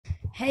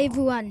Hey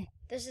everyone,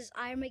 this is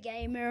I'm a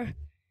Gamer,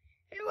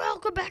 and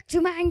welcome back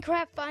to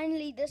Minecraft.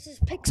 Finally, this is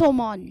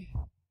Pixelmon.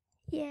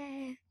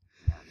 Yeah,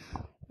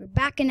 we're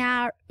back in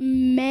our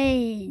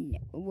main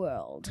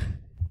world.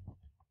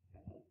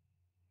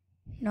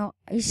 No,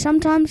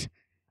 sometimes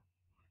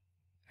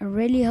I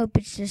really hope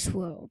it's this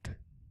world.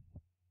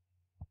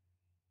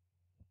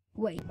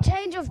 Wait,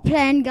 change of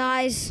plan,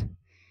 guys.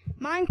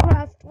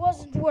 Minecraft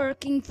wasn't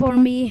working for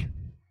me,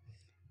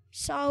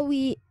 so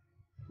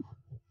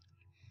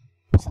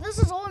this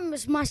is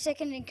almost my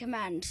second in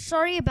command.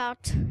 Sorry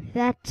about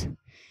that.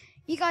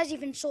 You guys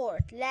even saw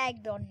it,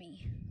 lagged on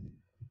me.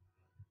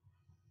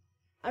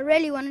 I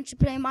really wanted to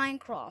play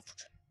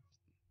Minecraft.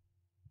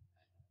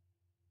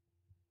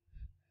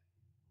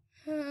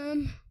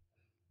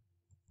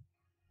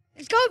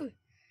 Let's go!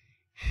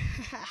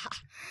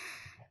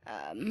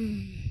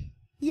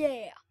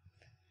 Yeah.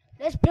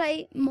 Let's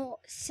play more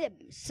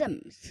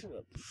Sims.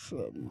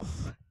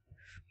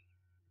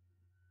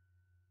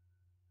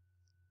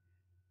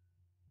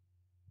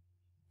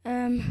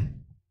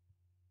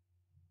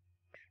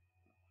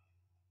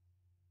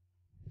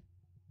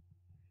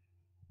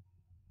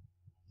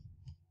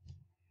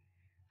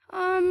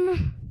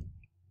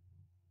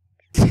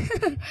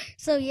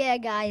 So yeah,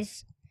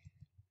 guys.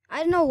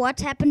 I don't know what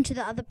happened to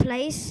the other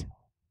place.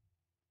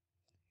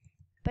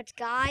 But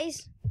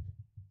guys,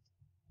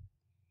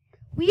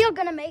 we are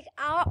gonna make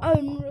our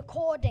own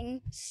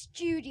recording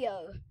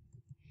studio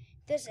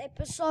this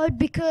episode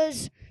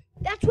because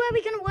that's where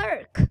we're gonna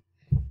work.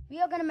 We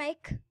are gonna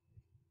make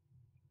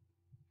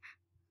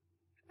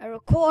a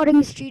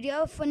recording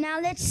studio. For now,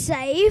 let's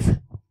save.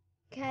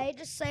 Okay,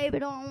 just save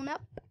it on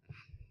up.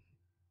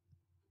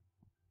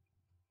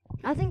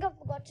 I think I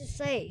forgot to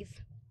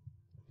save.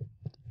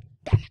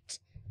 Damn it.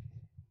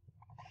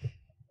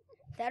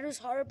 That was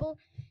horrible.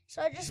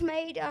 So I just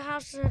made a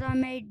house that I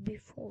made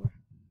before.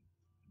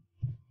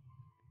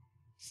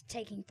 It's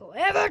taking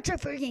forever to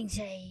freaking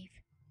save.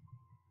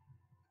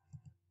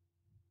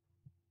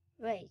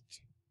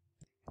 Wait.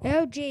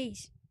 Oh,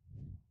 jeez.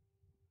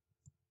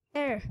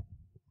 There.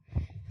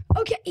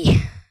 Okay.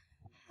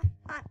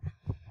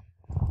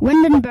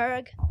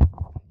 Windenburg.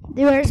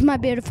 There's my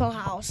beautiful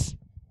house.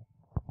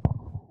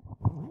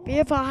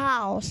 Beautiful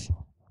house.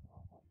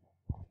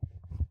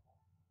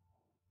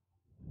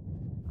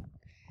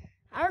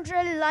 I don't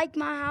really like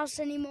my house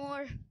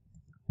anymore.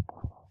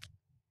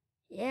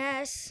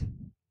 Yes.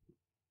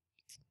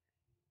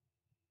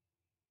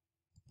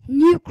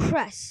 New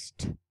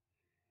crest.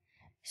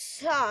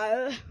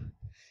 So,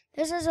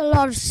 this is a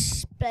lot of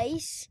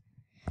space.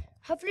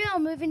 Hopefully I'll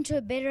move into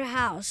a better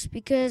house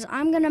because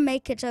I'm gonna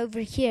make it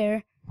over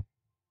here.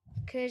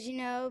 Because, you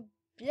know,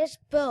 let's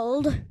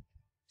build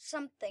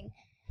something.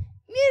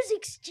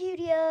 Music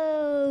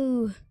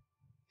studio!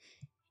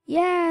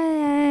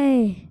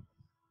 Yay!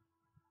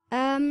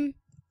 Are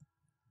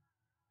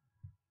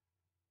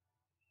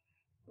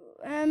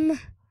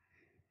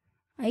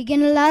you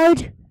gonna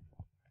load?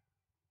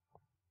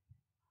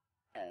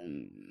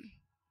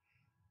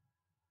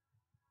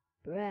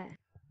 Bruh.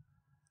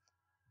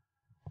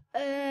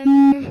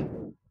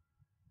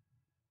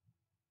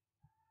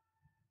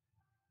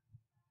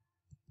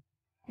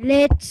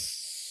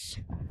 Let's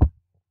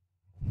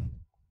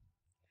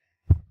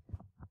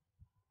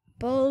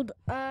build,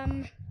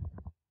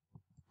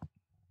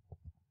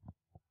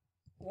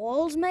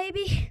 walls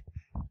maybe?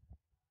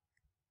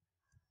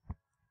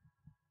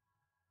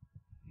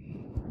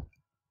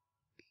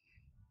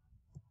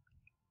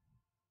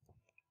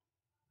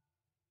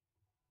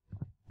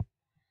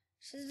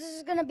 So this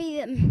is gonna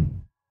be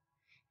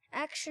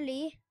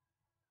actually,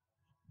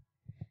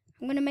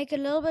 I'm gonna make it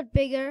a little bit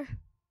bigger.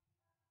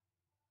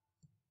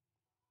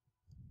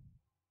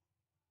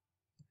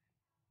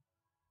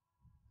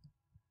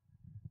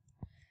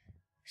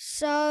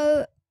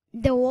 So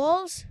the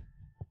walls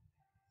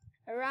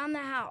around the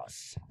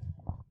house.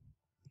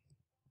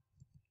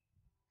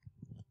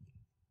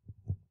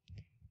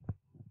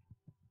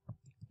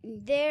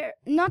 They're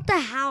not the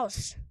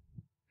house.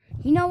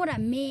 You know what I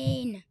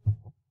mean.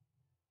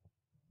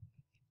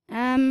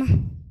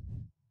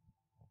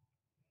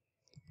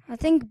 I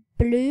think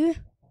blue.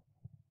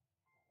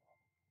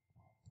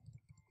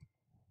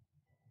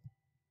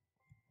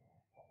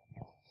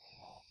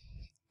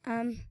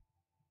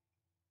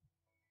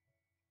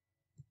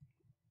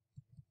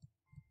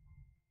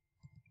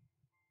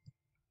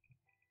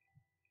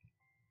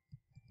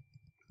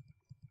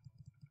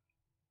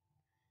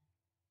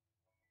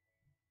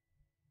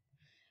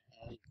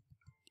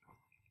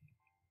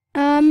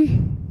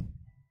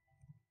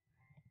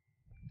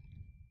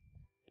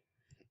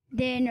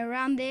 Then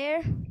around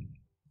there.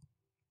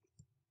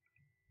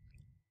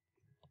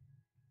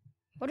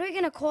 What are we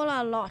gonna call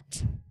our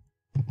lot?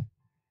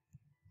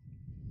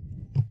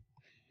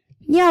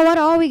 Yeah, what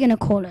are we gonna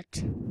call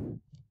it? And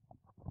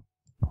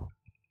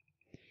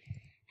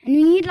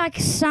we need like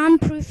a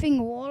soundproofing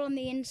wall on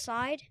the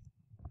inside.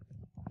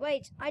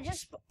 Wait, I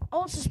just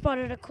also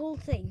spotted a cool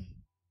thing.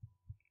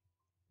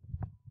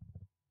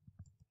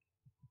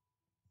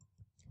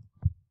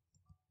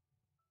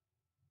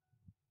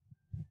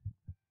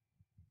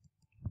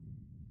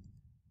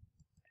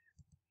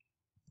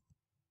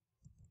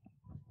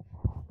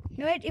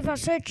 No, wait, if I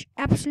search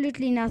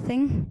absolutely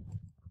nothing,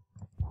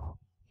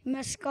 you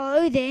must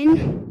go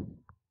then.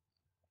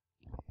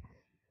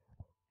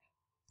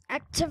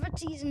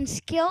 Activities and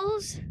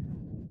skills.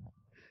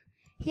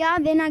 Yeah,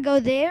 then I go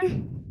there.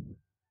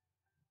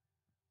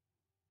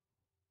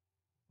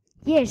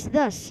 Yes,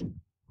 thus.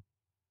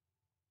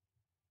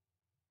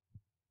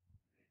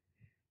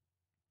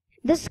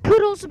 This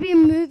could also be a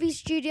movie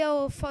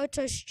studio or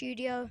photo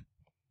studio.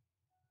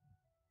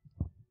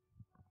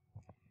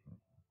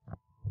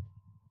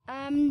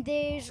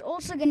 There's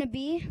also gonna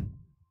be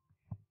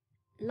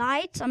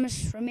lights. I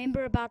must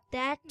remember about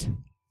that.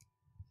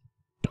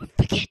 Don't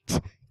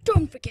forget.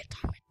 Don't forget.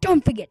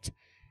 Don't forget.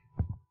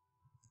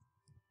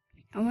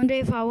 I wonder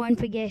if I won't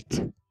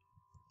forget.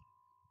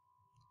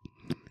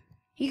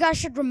 You guys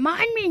should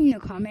remind me in the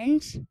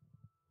comments.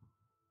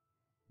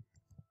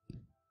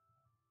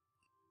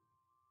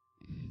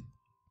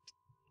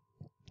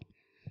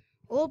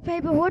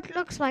 Wallpaper, what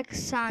looks like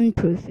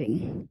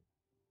soundproofing?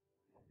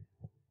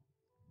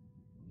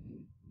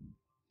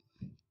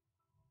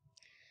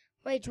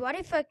 Wait, what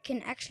if I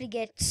can actually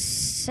get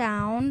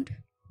sound?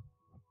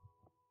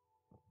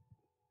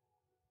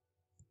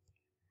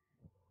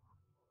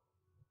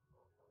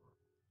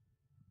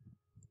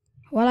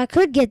 Well, I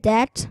could get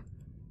that.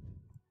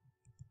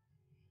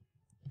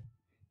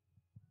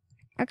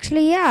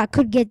 Actually, yeah, I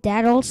could get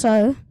that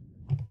also.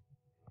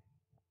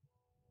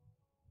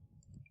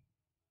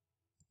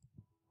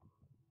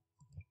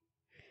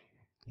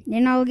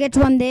 Then I'll get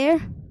one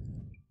there.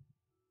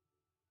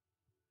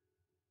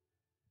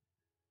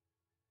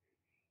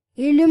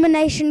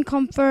 Illumination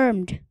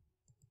confirmed.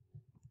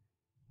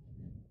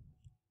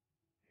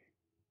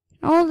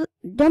 Oh,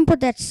 don't put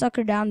that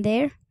sucker down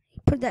there.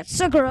 Put that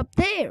sucker up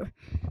there.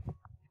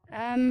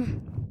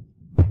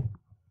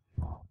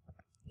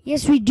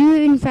 Yes, we do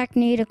in fact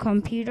need a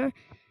computer.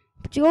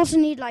 But you also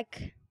need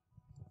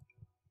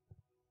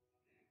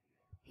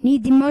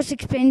need the most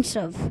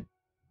expensive.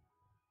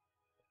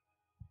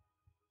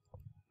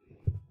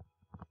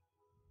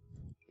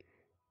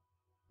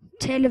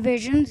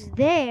 Televisions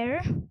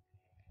there.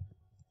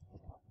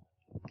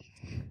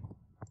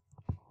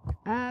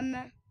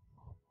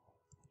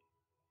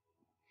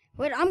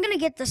 Wait, I'm gonna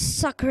get the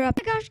sucker up.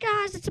 Oh my gosh,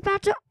 guys, it's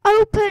about to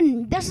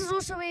open. This is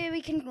also where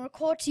we can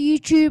record to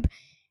YouTube,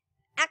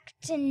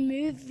 act in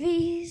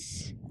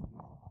movies,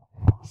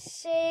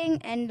 sing,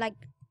 and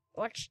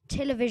watch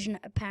television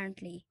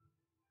apparently.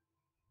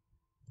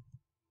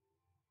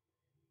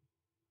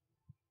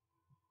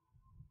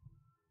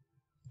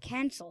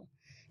 Cancel.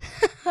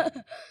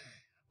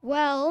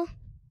 well,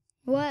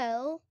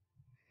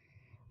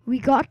 we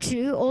got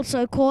to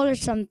also call it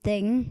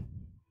something.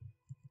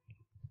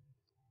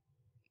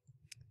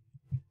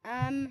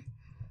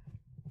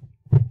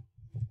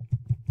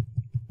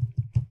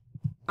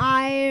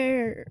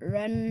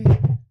 Iron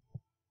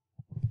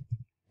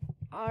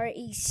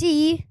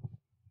REC.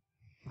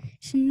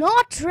 It's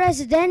not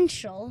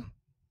residential.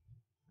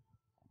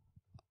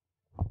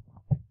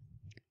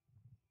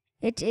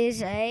 It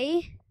is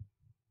a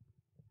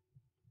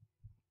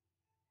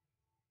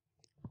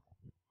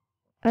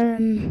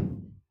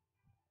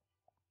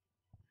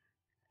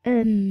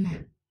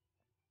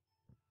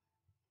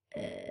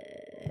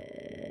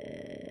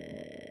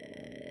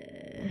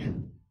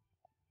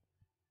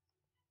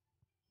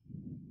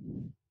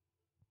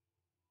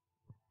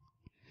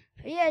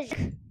yes.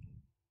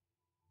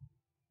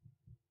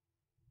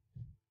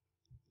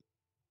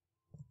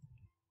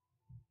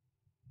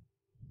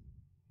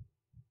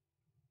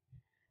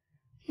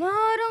 No,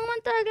 I don't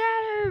want the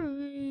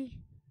gallery.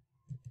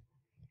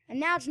 And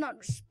now it's not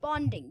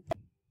responding.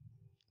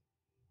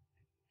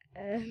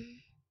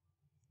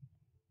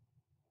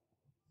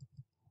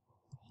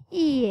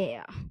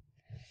 Yeah.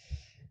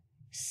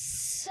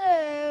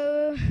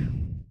 So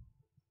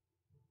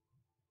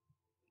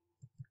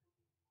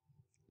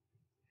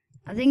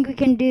I think we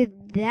can do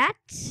that.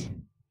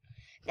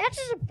 That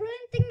is a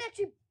brilliant thing that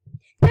you.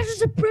 That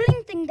is a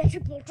brilliant thing that you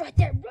built right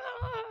there.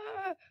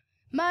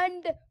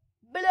 Mind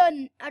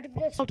blown out of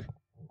this.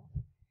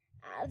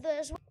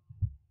 This.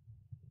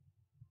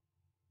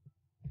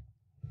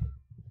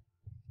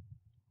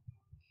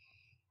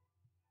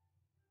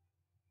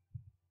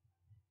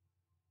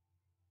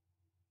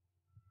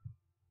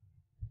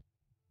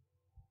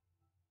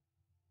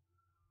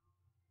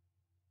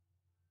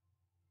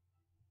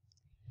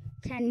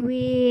 Can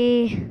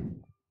we?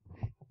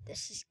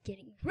 This is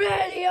getting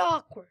really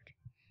awkward.